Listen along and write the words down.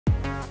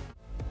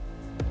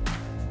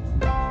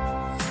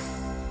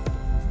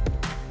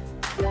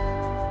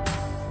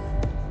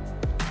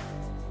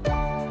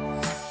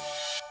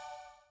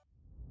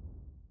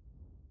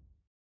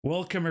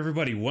Welcome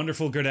everybody,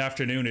 wonderful good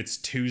afternoon. It's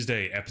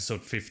Tuesday,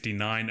 episode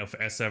 59 of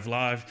SF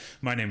Live.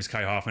 My name is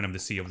Kai Hoffman, I'm the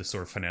CEO of the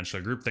Soar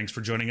Financial Group. Thanks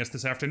for joining us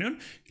this afternoon.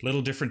 A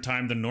little different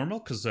time than normal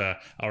because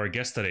our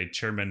guest today,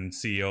 Chairman and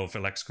CEO of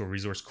Alexco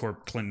Resource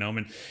Corp, Clynton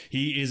Nauman,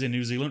 he is in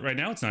New Zealand right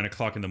now. It's 9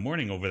 o'clock in the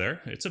morning over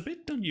there. It's a bit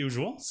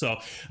unusual. So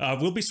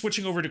we'll be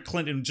switching over to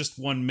Clynton in just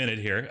 1 minute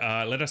here.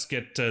 Let us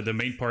get the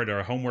main part,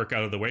 our homework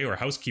out of the way, or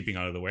housekeeping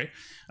out of the way.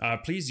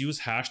 Please use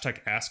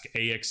hashtag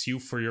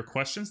AskAXU for your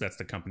questions. That's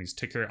the company's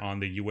ticker on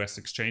the US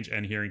exchange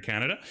and here in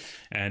Canada.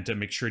 And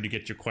make sure to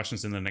get your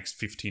questions in the next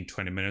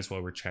 15-20 minutes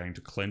while we're chatting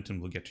to Clinton.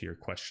 We'll get to your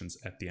questions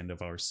at the end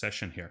of our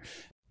session here.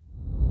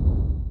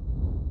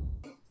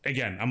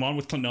 Again, I'm on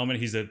with Clynton Nauman.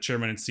 He's the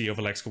chairman and CEO of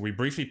Alexco. We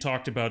briefly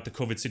talked about the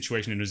COVID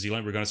situation in New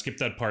Zealand. We're going to skip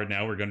that part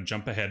now. We're going to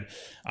jump ahead.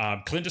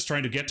 Clynton is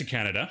trying to get to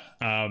Canada,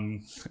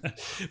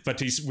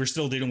 but we're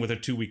still dealing with a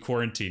 2-week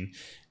quarantine.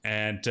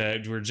 And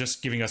we're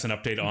just giving us an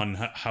update on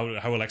how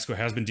Alexco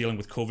has been dealing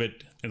with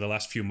COVID in the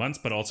last few months,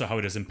 but also how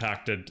it has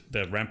impacted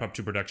the ramp up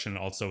to production and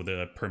also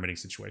the permitting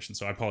situation.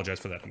 So I apologize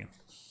for that again.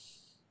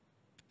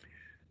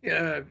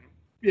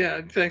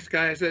 Yeah, thanks,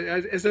 guys.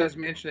 As I was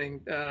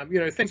mentioning,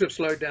 things have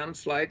slowed down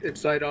slightly,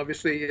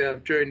 obviously,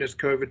 during this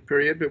COVID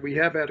period, but we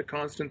have had a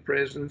constant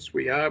presence.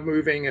 We are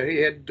moving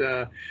ahead.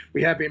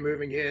 We have been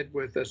moving ahead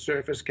with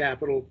surface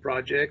capital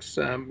projects.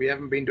 We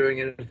haven't been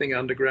doing anything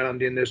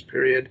underground in this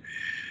period.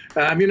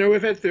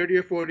 We've had 30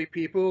 or 40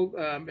 people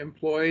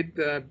employed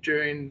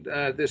during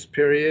this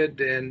period,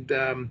 and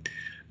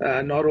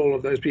not all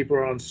of those people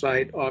are on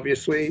site,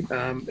 obviously.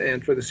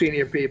 And for the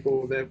senior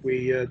people that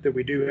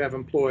we do have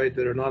employed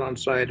that are not on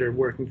site are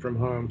working from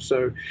home.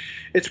 So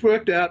it's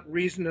worked out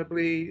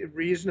reasonably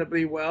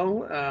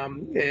well.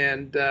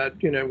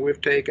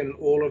 We've taken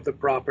all of the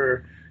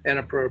proper and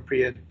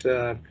appropriate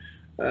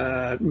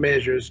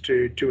measures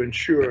to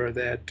ensure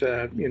that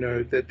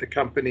that the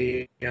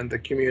company and the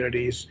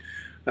communities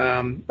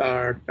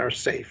are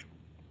safe.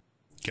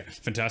 Okay,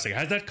 fantastic.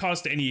 Has that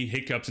caused any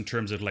hiccups in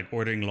terms of like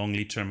ordering long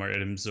lead time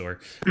items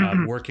or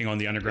working on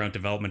the underground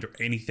development or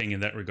anything in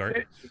that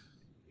regard?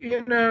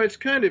 It's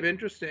kind of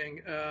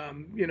interesting.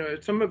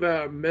 Some of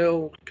our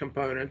mill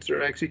components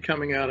are actually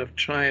coming out of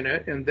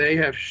China, and they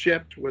have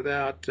shipped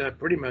without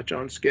pretty much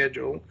on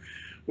schedule.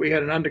 We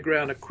had an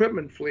underground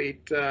equipment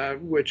fleet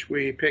which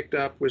we picked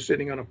up, was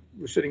sitting on a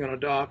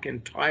dock in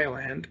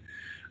Thailand.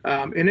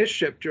 And it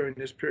shipped during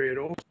this period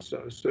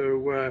also.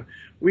 So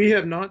we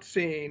have not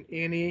seen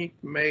any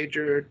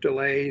major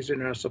delays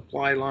in our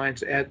supply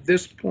lines at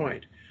this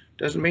point.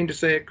 Doesn't mean to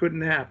say it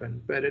couldn't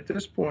happen, but at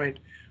this point,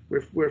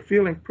 we're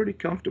feeling pretty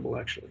comfortable,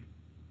 actually.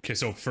 Okay,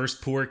 so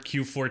first pour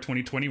Q4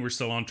 2020, we're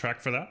still on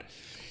track for that?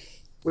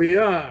 We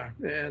are,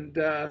 and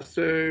with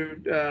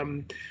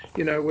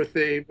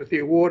the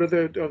award of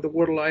the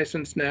water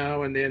license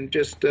now, and then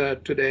just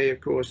today,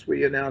 of course,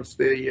 we announced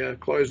the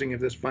closing of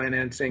this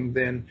financing.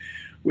 Then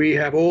we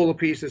have all the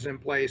pieces in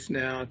place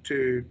now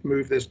to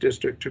move this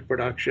district to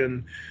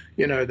production.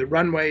 The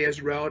runway is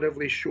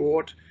relatively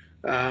short,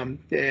 we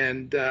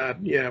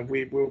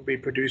will be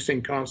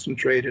producing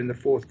concentrate in the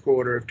fourth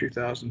quarter of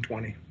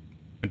 2020.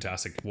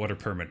 Fantastic. Water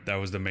permit. That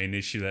was the main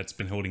issue that's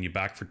been holding you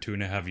back for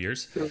 2.5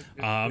 years.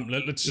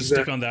 Let's just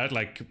stick on that.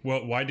 Like,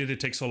 why did it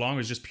take so long?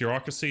 Was it just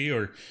bureaucracy,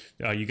 or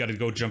you got to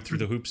go jump through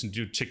the hoops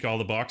and tick all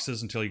the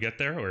boxes until you get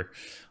there, or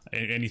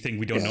anything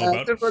we don't know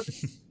about?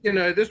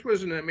 This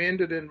was an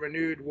amended and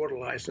renewed water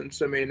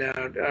license. I mean,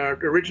 our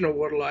original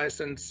water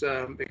license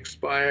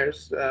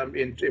expires.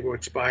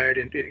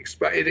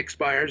 It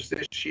expires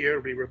this year.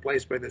 It'll be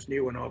replaced by this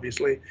new one,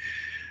 obviously.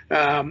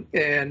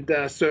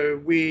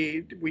 So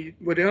we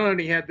not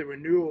only had the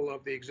renewal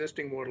of the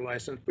existing water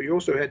license, but we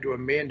also had to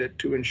amend it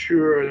to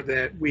ensure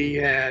that we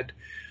had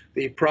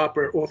the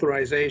proper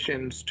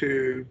authorizations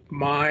to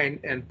mine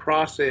and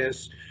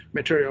process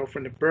material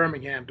from the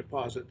Birmingham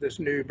deposit, this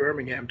new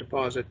Birmingham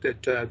deposit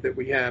that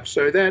we have.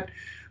 So that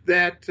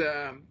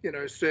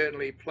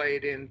certainly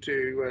played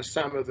into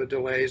some of the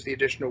delays, the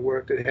additional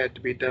work that had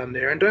to be done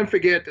there. And don't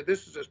forget that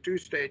this is a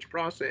 2-stage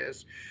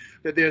process.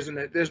 That there's an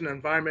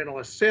environmental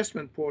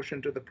assessment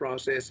portion to the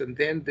process, and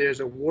then there's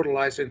a water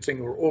licensing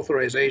or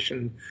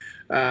authorization,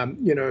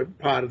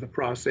 part of the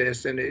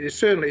process. And it is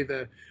certainly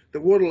the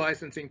water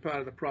licensing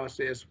part of the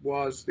process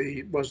was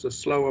the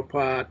slower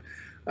part.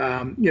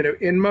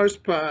 In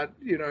most part,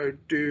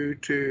 due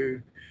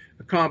to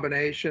a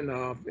combination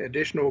of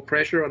additional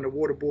pressure on the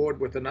water board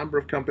with a number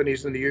of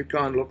companies in the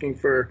Yukon looking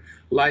for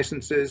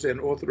licenses and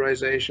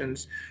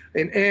authorizations,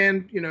 and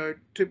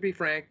to be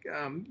frank,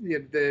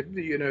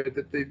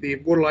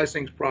 the water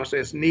licensing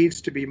process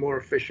needs to be more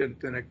efficient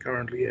than it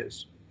currently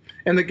is,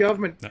 and the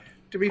government.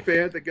 To be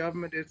fair, the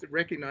government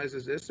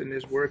recognizes this and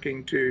is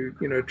working to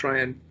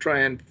try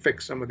and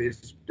fix some of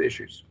these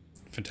issues.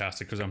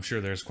 Fantastic, because I'm sure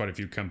there's quite a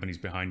few companies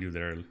behind you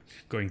that are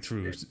going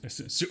through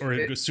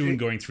or soon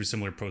going through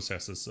similar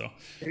processes, so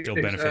you'll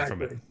benefit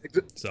from it.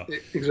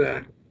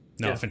 Exactly.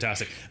 No, Yeah.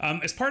 fantastic.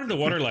 As part of the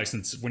water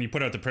license, when you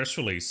put out the press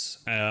release,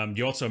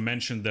 you also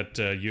mentioned that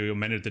you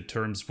amended the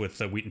terms with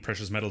Wheaton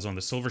Precious Metals on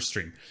the silver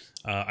stream.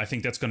 I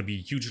think that's going to be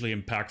hugely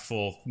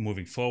impactful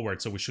moving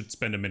forward, so we should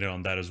spend a minute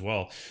on that as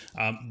well.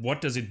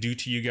 What does it do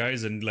to you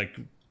guys, and like,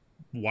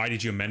 why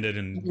did you amend it,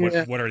 and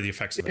Yeah. what are the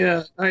effects of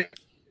it?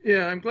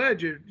 I'm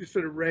glad you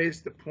sort of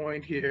raised the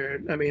point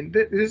here. I mean,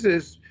 this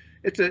is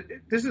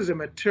a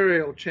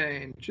material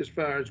change as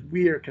far as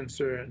we are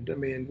concerned. I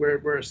mean, we're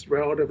a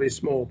relatively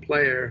small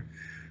player,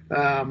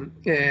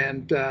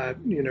 and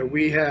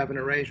we have an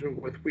arrangement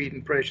with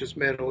Wheaton Precious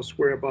Metals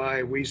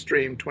whereby we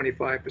stream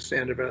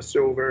 25% of our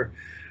silver,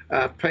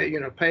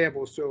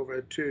 payable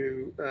silver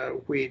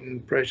to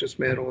Wheaton Precious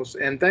Metals,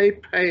 and they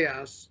pay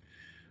us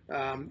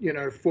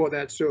for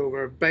that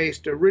silver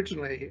based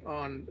originally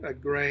on a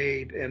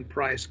grade and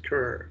price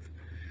curve.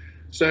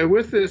 So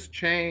with this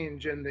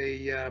change in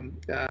that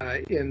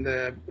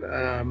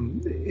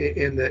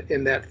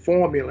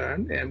formula,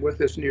 and with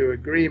this new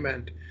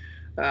agreement,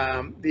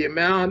 the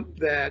amount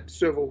that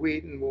Silver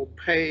Wheaton will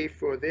pay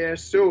for their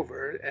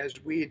silver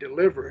as we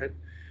deliver it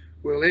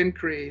will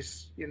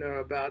increase,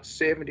 about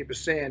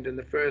 70% in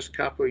the first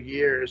couple of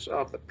years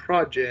of the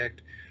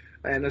project,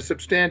 and a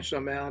substantial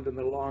amount in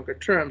the longer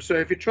term. So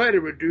if you try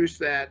to reduce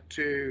that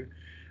to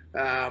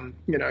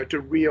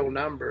real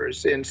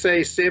numbers, in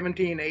say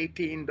 $17,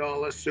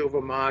 $18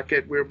 silver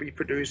market, we'll be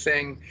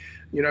producing,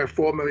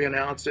 4 million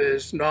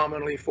ounces,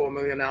 nominally 4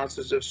 million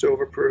ounces of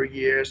silver per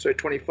year. So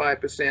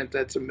 25%,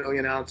 that's 1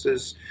 million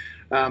ounces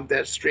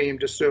that's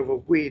streamed to Silver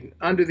Wheaton.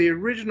 Under the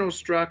original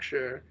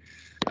structure,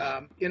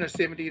 in a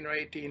 $17 or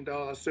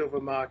 $18 silver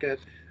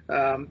market,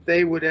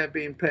 they would have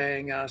been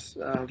paying us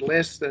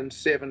less than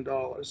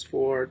 $7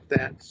 for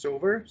that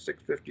silver,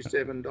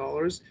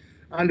 $657.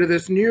 Under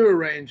this new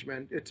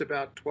arrangement, it's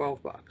about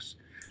 $12. Wow.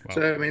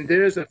 So I mean,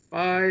 there's a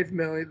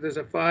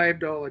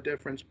 $5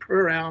 difference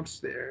per ounce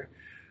there,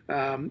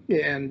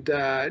 it's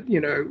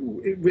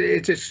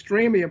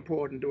extremely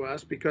important to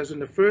us because in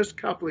the first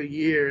couple of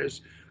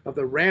years of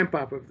the ramp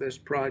up of this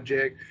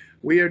project,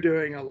 we are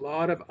doing a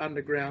lot of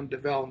underground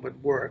development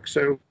work.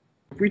 So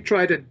we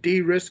try to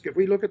de-risk. If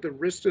we look at the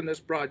risks in this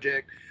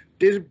project,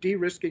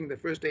 de-risking the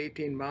first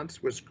 18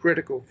 months was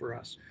critical for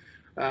us.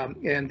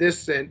 And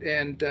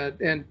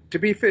to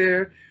be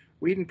fair,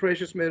 Wheaton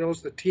Precious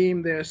Metals, the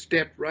team there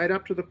stepped right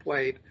up to the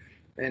plate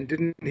and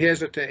didn't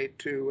hesitate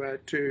to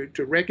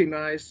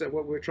recognize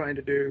what we're trying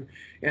to do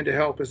and to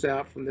help us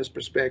out from this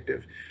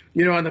perspective.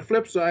 On the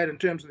flip side, in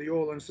terms of the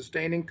all-in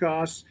sustaining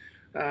costs,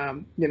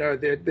 the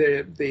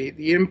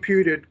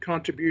imputed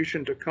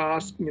contribution to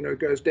cost,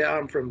 goes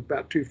down from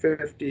about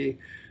 $2.50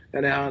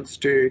 an ounce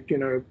to,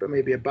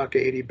 maybe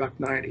 $1.80,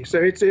 $1.90.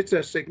 So it's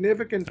a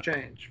significant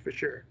change for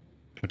sure.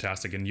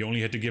 Fantastic. And you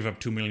only had to give up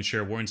 2 million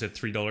share warrants at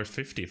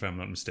 $3.50, if I'm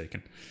not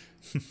mistaken.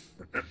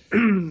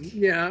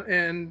 Yeah,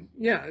 and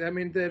yeah, I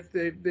mean,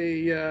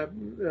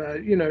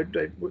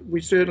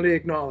 we certainly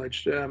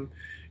acknowledged,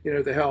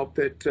 the help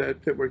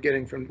that we're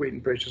getting from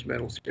Wheaton Precious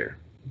Metals here.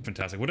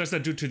 Fantastic. What does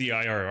that do to the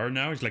IRR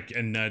now? It's like,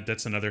 and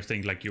that's another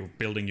thing. Like you're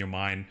building your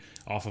mine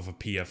off of a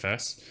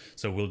PFS.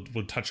 So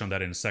we'll touch on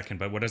that in a second.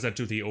 But what does that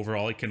do to the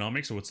overall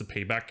economics? Or what's the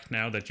payback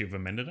now that you've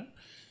amended it?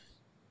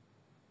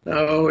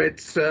 Oh,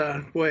 it's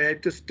it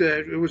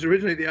was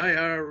originally, the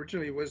IRR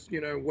originally was,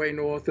 way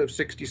north of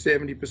 60,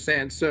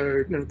 70%.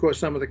 So, and of course,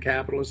 some of the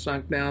capital is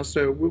sunk now.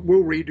 So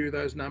we'll redo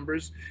those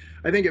numbers.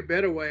 I think a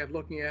better way of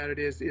looking at it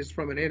is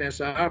from an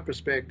NSR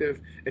perspective.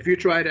 If you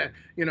try to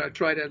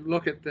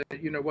look at the,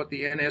 what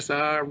the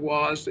NSR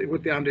was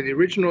under the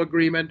original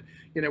agreement,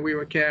 we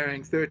were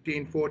carrying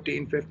 13,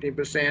 14,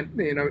 15%,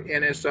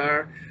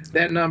 NSR.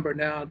 That number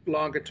now,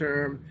 longer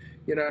term,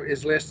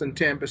 is less than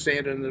 10%,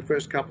 and in the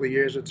first couple of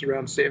years, it's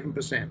around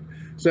 7%.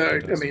 So,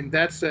 I mean,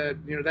 that's a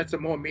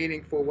more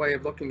meaningful way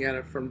of looking at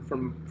it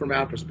from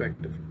our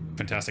perspective.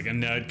 Fantastic.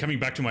 And coming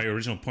back to my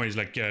original point, is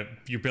like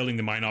you're building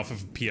the mine off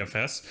of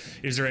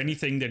PFS. Is there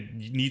anything that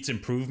needs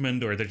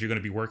improvement or that you're going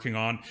to be working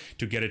on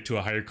to get it to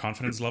a higher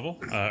confidence level?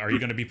 Are you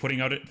going to be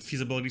putting out a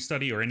feasibility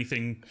study or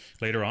anything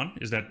later on?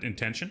 Is that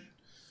intention?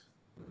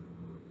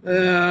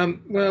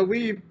 Well,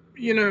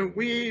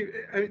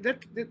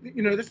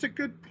 that's a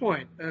good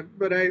point.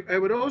 But I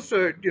would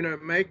also,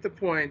 make the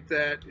point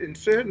that in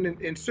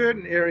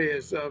certain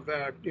areas of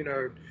our,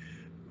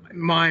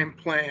 mine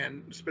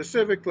plan,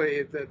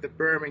 specifically the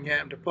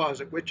Birmingham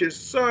deposit, which is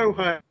so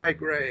high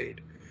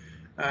grade,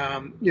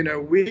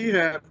 we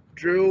have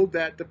drilled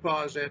that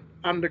deposit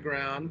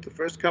underground. The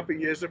first couple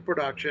of years of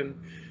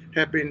production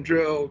have been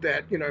drilled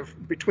at,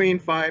 between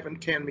 5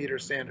 and 10 meter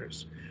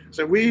centers.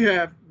 So we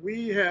have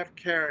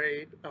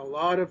carried a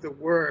lot of the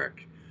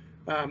work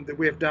that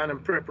we have done in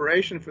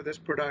preparation for this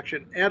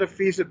production at a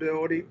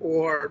feasibility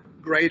or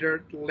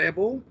greater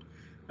level,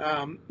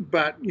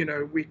 but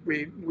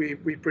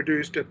we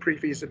produced a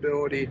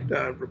pre-feasibility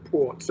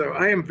report. So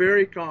I am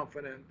very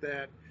confident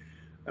that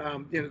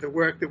the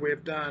work that we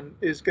have done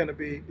is going to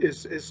be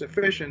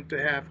sufficient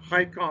to have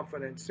high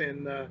confidence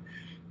in the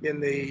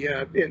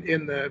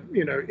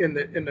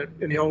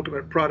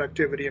ultimate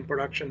productivity and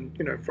production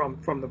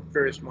from the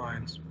various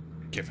mines.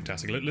 Okay,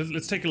 fantastic.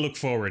 Let's take a look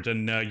forward.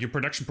 And your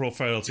production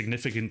profile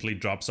significantly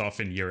drops off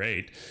in year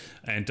 8.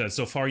 And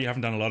so far, you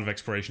haven't done a lot of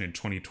exploration in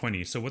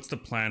 2020. So what's the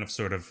plan of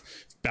sort of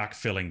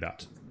backfilling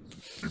that?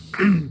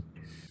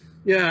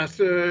 Yeah,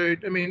 so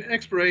I mean,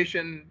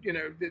 exploration,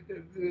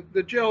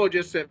 the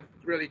geologists have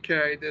really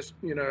carried this,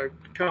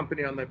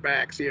 company on their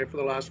backs here for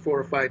the last 4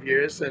 or 5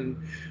 years. And,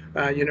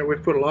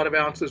 we've put a lot of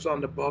ounces on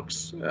the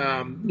books,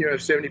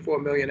 74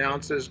 million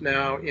ounces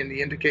now in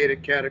the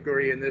indicated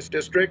category in this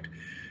district.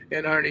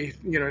 And only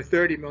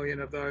 30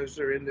 million of those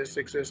are in this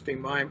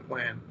existing mine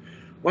plan.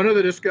 One of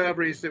the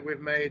discoveries that we've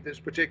made that's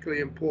particularly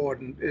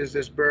important is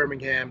this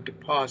Birmingham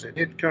deposit.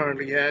 It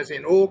currently has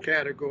in all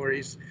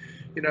categories,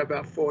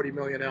 about 40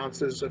 million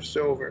ounces of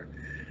silver.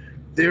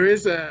 There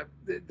is that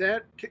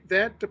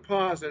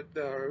deposit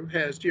though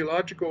has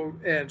geological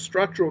and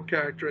structural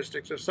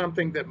characteristics of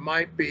something that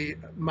might be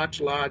much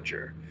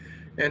larger.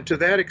 And to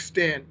that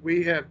extent,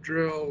 we have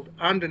drilled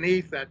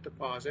underneath that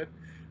deposit,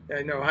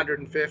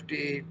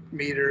 150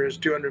 meters,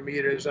 200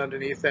 meters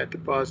underneath that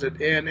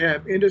deposit, and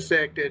have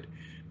intersected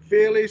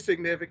fairly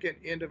significant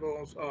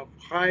intervals of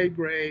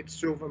high-grade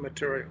silver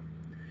material.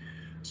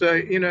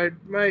 So,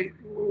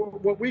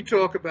 what we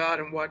talk about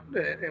and what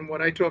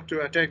I talk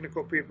to our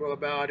technical people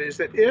about is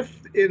that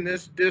if in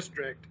this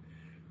district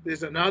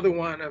there's another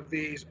one of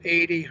these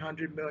 80,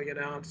 100 million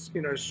ounce,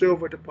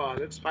 silver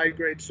deposits,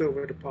 high-grade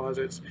silver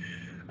deposits,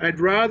 I'd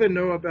rather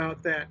know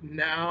about that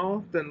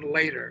now than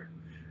later.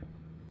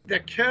 The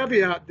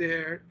caveat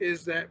there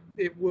is that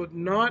it would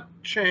not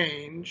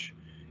change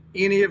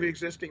any of the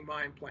existing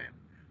mine plan.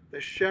 The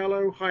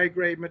shallow,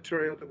 high-grade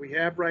material that we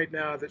have right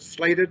now that's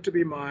slated to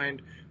be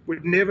mined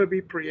would never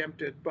be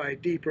preempted by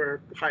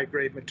deeper,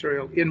 high-grade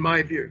material, in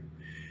my view.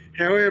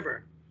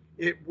 However,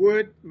 it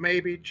would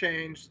maybe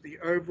change the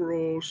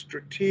overall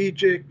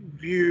strategic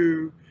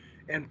view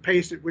and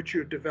pace at which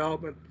you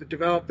develop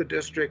the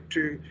district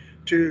to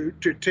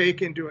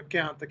take into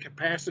account the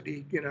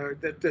capacity,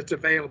 that's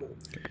available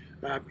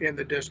in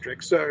the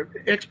district. So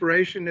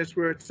exploration is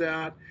where it's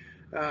at.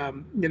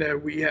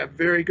 We have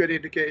very good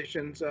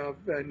indications of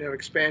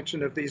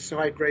expansion of these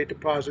high-grade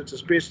deposits,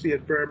 especially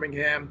at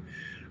Birmingham,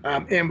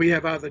 and we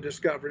have other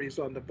discoveries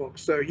on the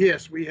books. So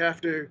yes, we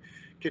have to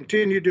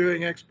continue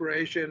doing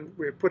exploration.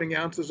 We're putting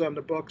ounces on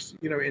the books,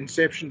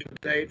 inception to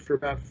date for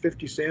about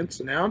 50 cents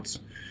an ounce.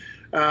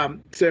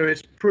 So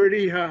it's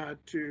pretty hard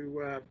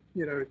to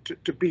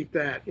beat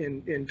that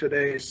in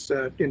today's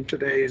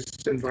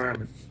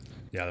environment.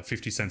 Yeah, the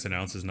 50 cents an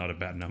ounce is not a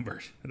bad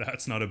number.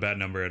 That's not a bad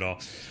number at all.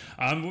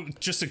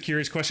 Just a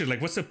curious question,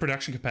 what's the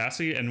production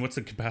capacity and what's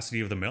the capacity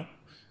of the mill?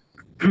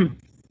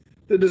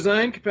 The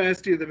design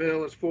capacity of the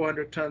mill is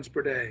 400 tons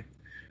per day.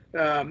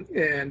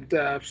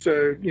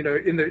 So,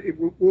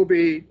 we'll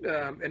be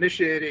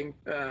initiating,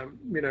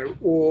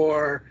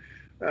 ore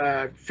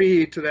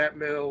feed to that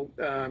mill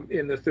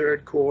in the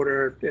third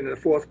quarter, in the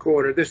fourth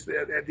quarter.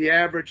 The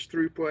average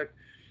throughput,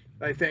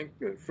 I think,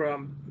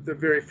 from the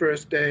very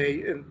first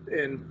day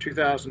in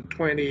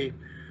 2020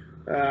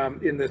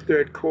 in the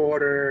third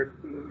quarter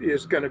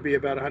is going to be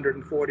about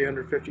 140,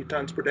 150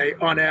 tons per day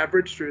on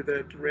average through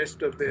the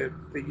rest of the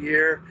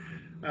year.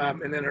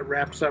 And then it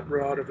wraps up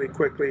relatively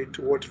quickly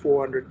towards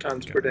 400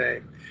 tons per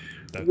day.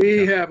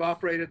 We have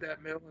operated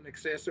that mill in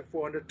excess of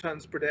 400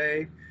 tons per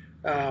day.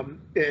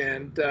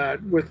 And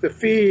with the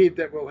feed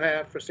that we'll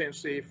have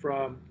essentially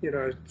from,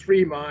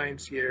 3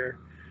 mines here,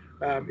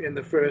 in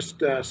the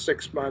first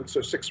 6 months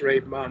or 6 or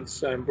 8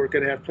 months. We're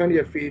going to have plenty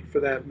of feed for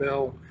that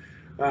mill,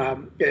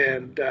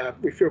 and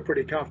we feel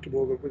pretty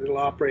comfortable that it'll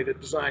operate at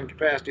design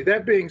capacity.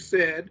 That being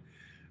said,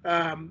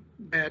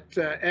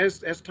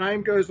 as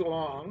time goes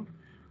along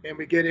and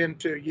we get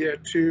into year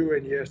 2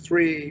 and year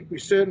 3, we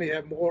certainly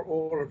have more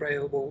ore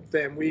available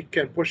than we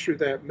can push through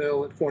that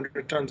mill at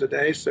 400 tons a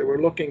day. So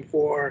we're looking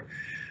for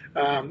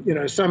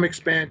some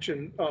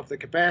expansion of the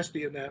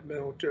capacity in that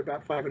mill to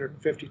about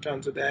 550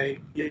 tons a day,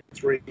 year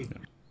 3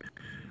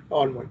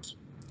 onwards.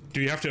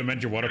 Do you have to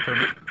amend your water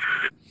permit?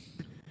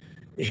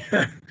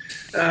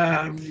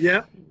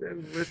 Yeah,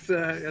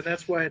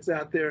 that's why it's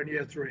out there in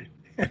year 3.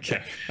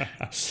 Okay.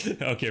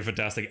 Okay,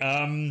 fantastic.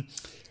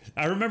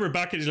 I remember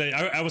back in July,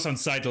 I was on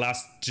site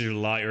last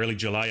July, early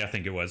July, I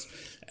think it was.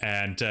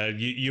 And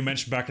you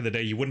mentioned back in the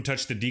day you wouldn't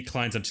touch the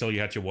declines until you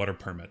had your water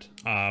permit.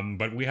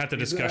 But we had the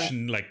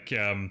discussion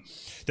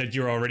that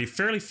you're already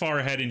fairly far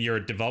ahead in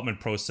your development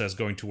process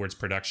going towards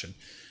production.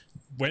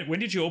 When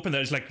did you open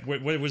that? It's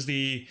what was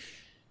the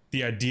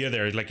idea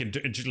there?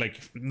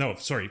 No,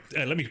 sorry.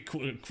 Let me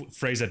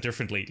phrase that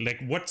differently.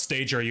 What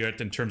stage are you at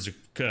in terms of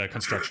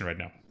construction right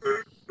now?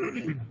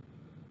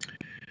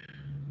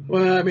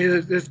 Well, I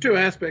mean, there's 2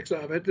 aspects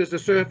of it. There's the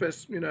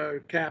surface,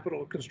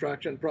 capital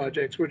construction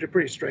projects, which are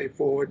pretty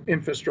straightforward: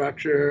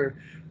 infrastructure,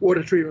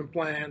 water treatment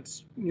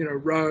plants,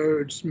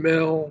 roads,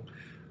 mill,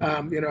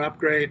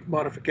 upgrade,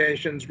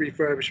 modifications,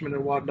 refurbishment,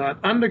 and whatnot.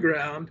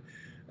 Underground,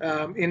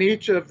 in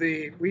each of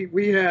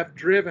we have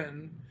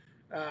driven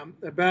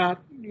about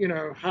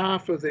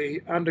half of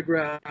the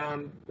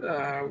underground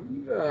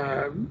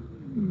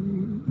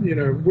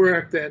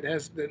work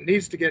that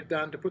needs to get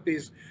done to put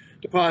these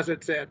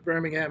deposits at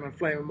Birmingham and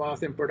Flame and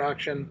Moth in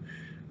production.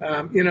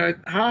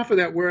 Half of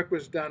that work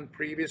was done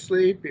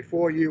previously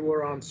before you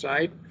were on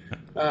site.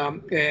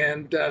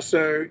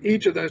 So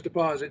each of those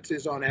deposits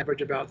is on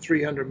average about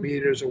 300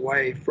 meters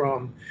away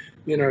from,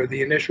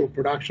 the initial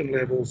production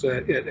levels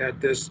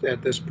at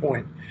this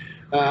point.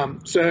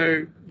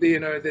 So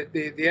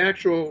the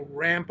actual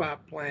ramp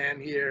up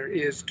plan here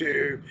is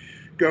to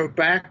go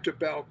back to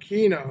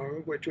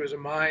Belkino, which was a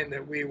mine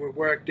that we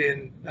worked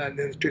in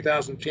the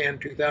 2010,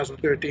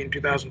 2013,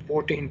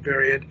 2014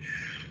 period.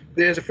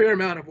 There's a fair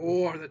amount of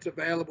ore that's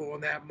available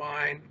in that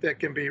mine that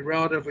can be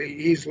relatively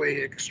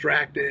easily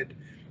extracted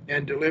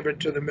and delivered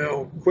to the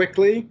mill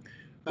quickly.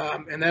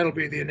 And that'll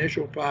be the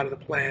initial part of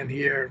the plan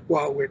here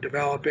while we're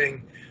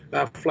developing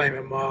Flame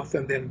and Moth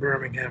and then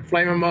Birmingham.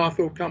 Flame and Moth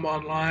will come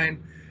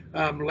online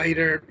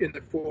later in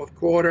the fourth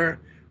quarter,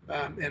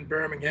 and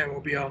Birmingham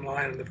will be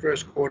online in the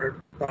first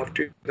quarter of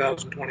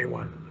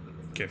 2021.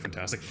 Okay,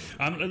 fantastic.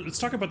 Let's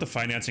talk about the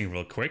financing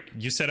real quick.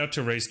 You set out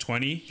to raise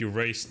 20. You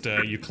raised.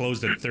 You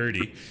closed at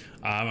 30.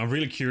 I'm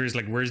really curious.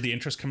 Like, where's the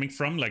interest coming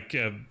from? Like,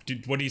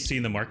 what do you see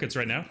in the markets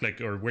right now? Like,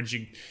 or did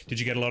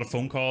you get a lot of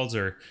phone calls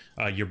or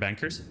your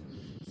bankers?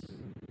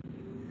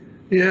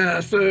 Yeah.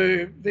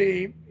 So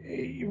we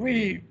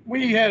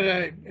had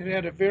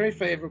a very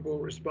favorable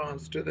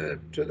response to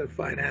the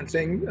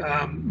financing.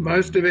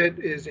 Most of it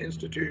is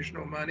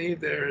institutional money.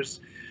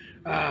 There's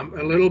a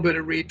little bit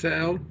of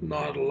retail,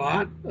 not a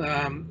lot.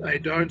 I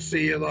don't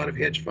see a lot of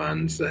hedge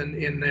funds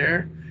in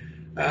there.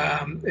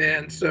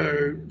 And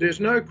so there's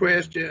no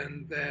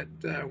question that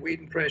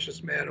Wheaton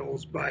Precious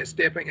Metals, by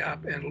stepping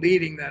up and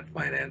leading that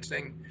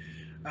financing,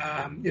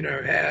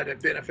 had a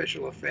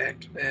beneficial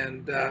effect,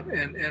 and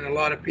a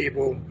lot of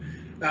people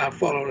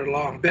followed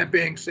along. That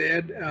being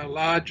said,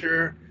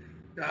 larger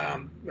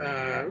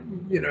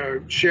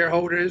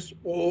shareholders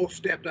all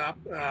stepped up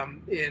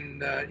on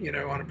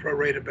a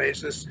pro-rata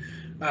basis,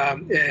 or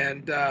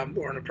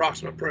an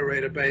approximate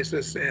pro-rata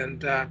basis,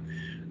 and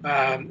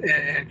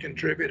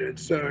contributed.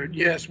 So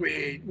yes,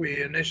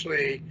 we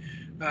initially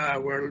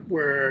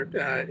were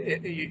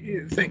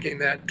thinking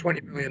that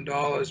 $20 million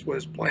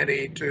was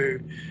plenty to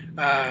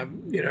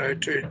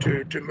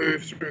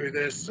move through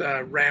this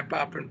ramp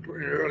up and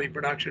early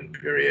production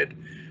period.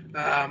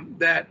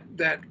 That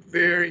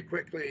very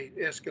quickly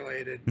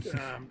escalated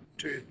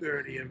to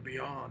 30 and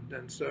beyond,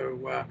 and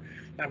so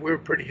we're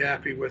pretty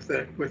happy with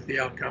the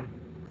outcome.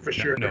 For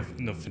sure.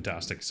 No,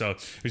 fantastic. So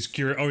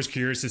always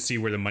curious to see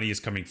where the money is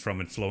coming from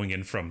and flowing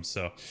in from.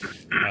 So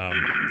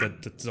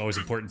that's always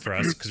important for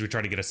us because we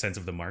try to get a sense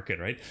of the market,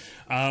 right?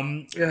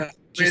 Yeah,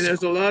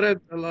 there's a lot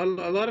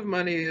of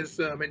money is.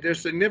 There's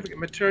significant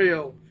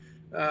material,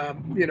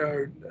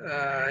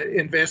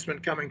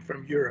 investment coming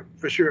from Europe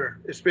for sure,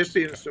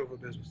 especially in the silver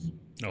business.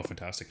 Oh,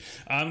 fantastic.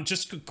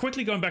 Just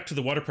quickly going back to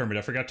the water permit,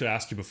 I forgot to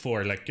ask you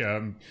before, like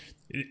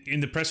in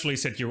the press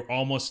release said you're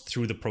almost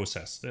through the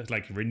process,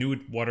 like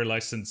renewed water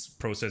license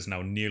process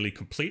now nearly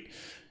complete.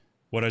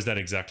 What does that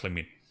exactly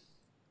mean?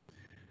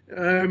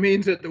 It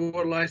means that the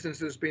water license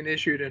has been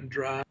issued in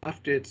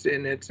draft. It's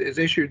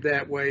issued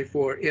that way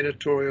for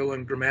editorial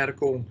and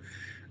grammatical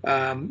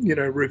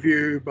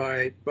review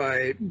by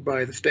the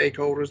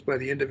stakeholders, by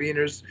the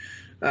interveners.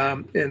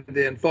 And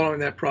then following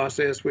that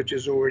process, which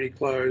is already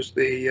closed,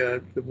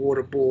 the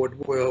water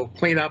board will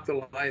clean up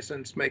the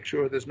license, make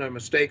sure there's no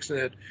mistakes in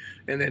it,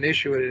 and then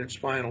issue it in its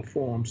final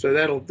form. So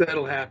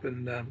that'll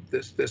happen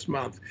this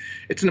month.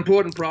 It's an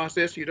important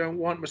process. You don't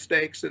want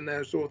mistakes in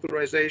those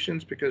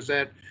authorizations because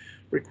that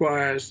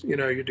requires you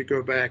to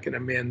go back and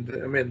amend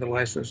the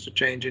license to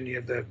change any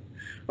of the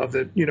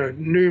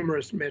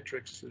numerous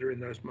metrics that are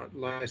in those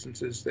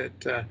licenses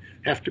that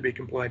have to be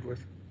complied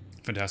with.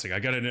 Fantastic. I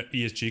got an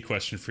ESG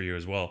question for you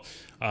as well.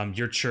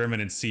 You're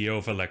chairman and CEO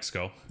of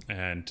Alexco,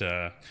 and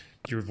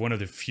you're one of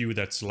the few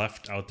that's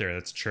left out there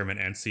that's chairman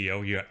and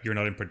CEO. You're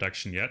not in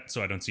production yet,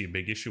 so I don't see a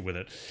big issue with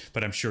it.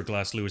 But I'm sure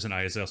Glass Lewis and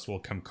ISS will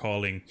come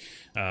calling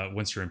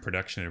once you're in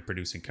production and a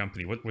producing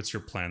company. What's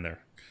your plan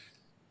there?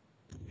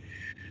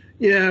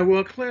 Yeah,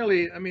 well,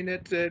 clearly,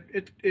 it's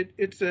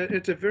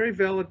a very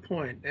valid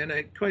point, and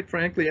quite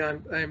frankly,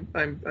 I'm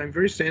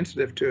very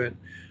sensitive to it.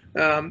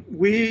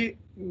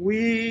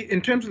 We,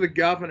 in terms of the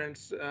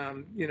governance,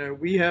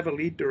 we have a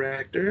lead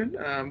director,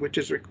 which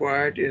is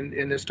required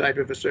in this type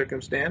of a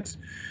circumstance,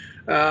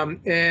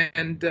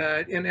 and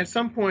at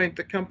some point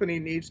the company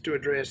needs to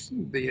address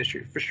the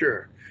issue for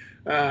sure.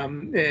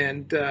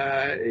 That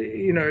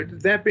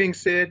being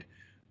said,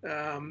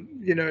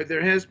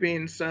 there has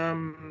been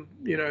some,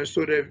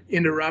 sort of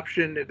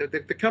interruption.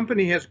 The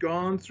company has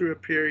gone through a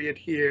period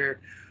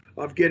here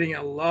of getting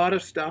a lot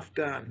of stuff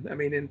done.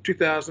 In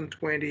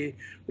 2020,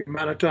 we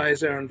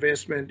monetized our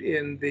investment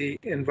in the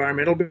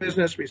environmental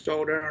business. We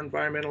sold our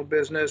environmental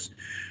business.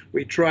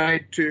 We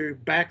tried to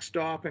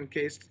backstop in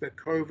case the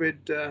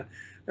COVID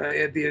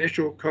at the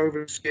initial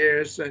COVID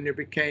scares, and it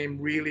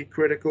became really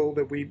critical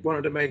that we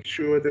wanted to make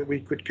sure that we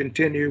could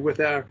continue with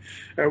our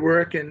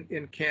work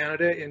in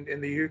Canada,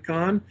 in the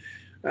Yukon.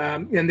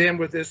 And then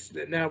with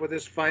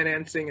this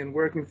financing and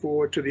working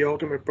forward to the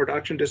ultimate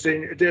production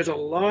decision, there's a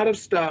lot of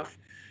stuff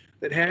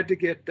that had to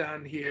get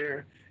done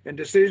here and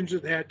decisions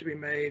that had to be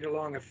made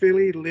along a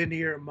fairly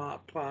linear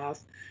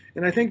path.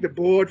 And I think the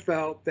board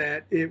felt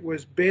that it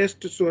was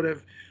best to sort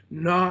of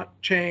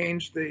not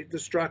change the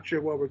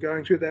structure while we're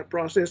going through that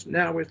process.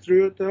 Now we're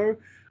through it, though.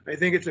 I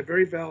think it's a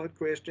very valid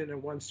question,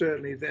 and one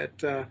certainly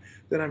that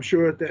I'm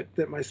sure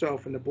that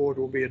myself and the board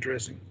will be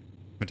addressing.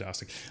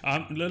 Fantastic.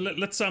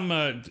 Let's sum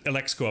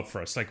Alexco up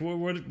for us. Like,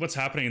 what's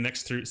happening in the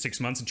next 6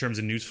 months in terms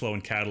of news flow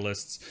and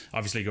catalysts?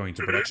 Obviously, going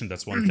to production,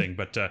 that's one thing.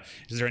 But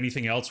is there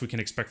anything else we can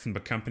expect from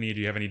the company? Do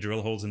you have any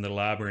drill holes in the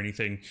lab or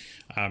anything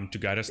to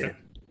guide us there?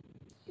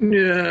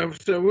 Yeah,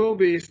 so we'll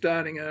be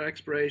starting our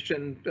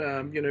exploration.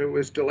 It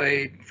was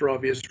delayed for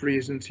obvious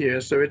reasons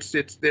here, so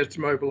it's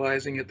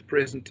mobilizing at the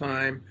present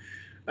time.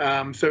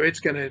 So it's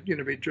going to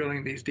be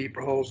drilling these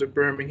deeper holes at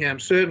Birmingham.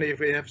 Certainly,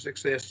 if we have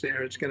success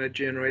there, it's going to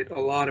generate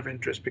a lot of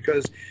interest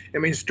because, I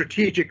mean,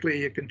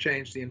 strategically, it can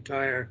change the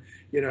entire,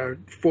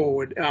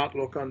 forward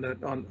outlook on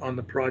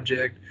the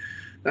project.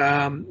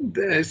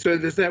 So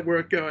there's that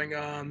work going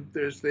on.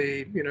 There's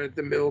the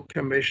mill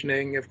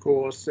commissioning, of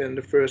course, and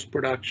the first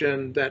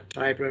production. That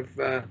type of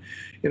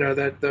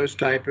those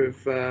type of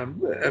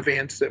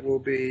events that will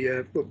be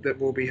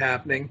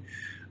happening.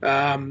 We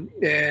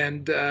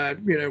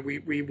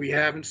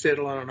haven't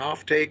settled on an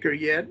off-taker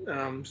yet.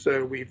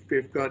 So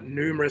we've got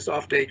numerous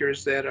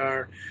off-takers that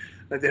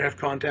have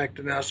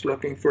contacted us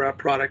looking for our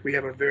product. We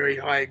have a very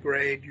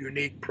high-grade,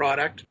 unique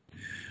product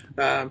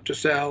to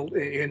sell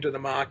into the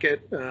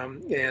market,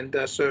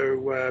 that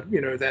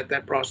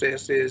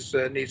process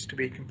needs to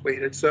be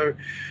completed. So,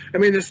 I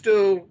mean, there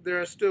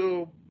are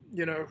still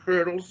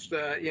hurdles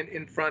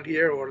in front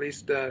here, or at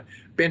least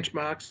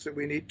benchmarks that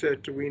we need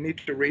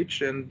to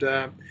reach, and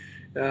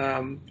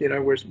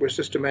we're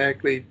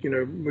systematically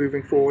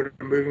moving forward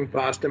and moving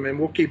past them, and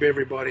we'll keep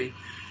everybody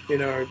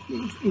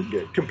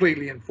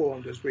completely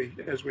informed as we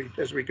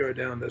go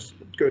down this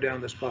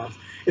path.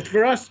 It's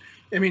for us.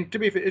 I mean, to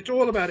be fair, it's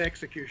all about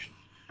execution.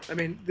 I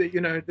mean,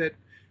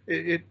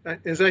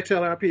 as I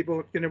tell our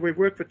people, we've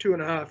worked for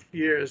 2.5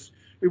 years.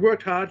 We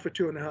worked hard for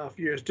 2.5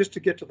 years just to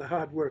get to the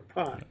hard work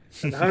part,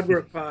 and the hard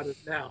work part is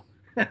now.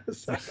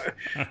 So,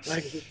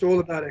 it's all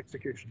about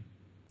execution.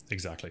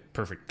 Exactly.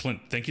 Perfect.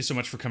 Clynton, thank you so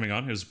much for coming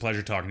on. It was a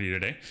pleasure talking to you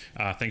today.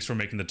 Thanks for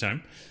making the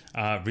time.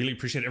 Really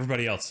appreciate it.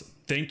 Everybody else,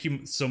 thank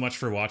you so much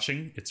for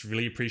watching. It's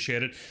really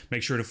appreciated.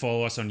 Make sure to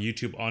follow us on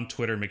YouTube, on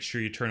Twitter. Make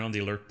sure you turn on the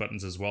alert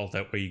buttons as well.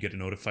 That way you get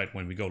notified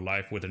when we go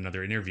live with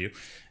another interview.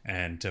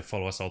 And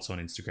follow us also on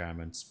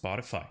Instagram and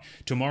Spotify.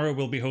 Tomorrow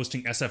we'll be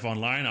hosting SF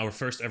Online, our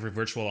first ever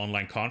virtual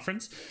online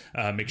conference.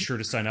 Make sure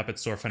to sign up at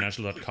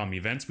soarfinancial.com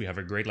events. We have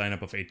a great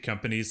lineup of 8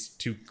 companies,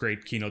 2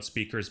 great keynote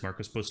speakers,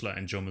 Marcus Busla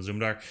and Joe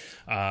Mazumdar.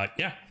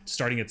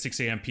 Starting at 6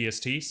 a.m.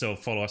 PST. So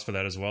follow us for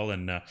that as well.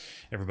 And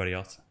everybody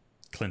else.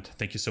 Clynton,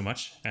 thank you so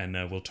much. And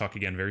we'll talk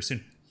again very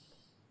soon.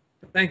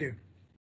 Thank you.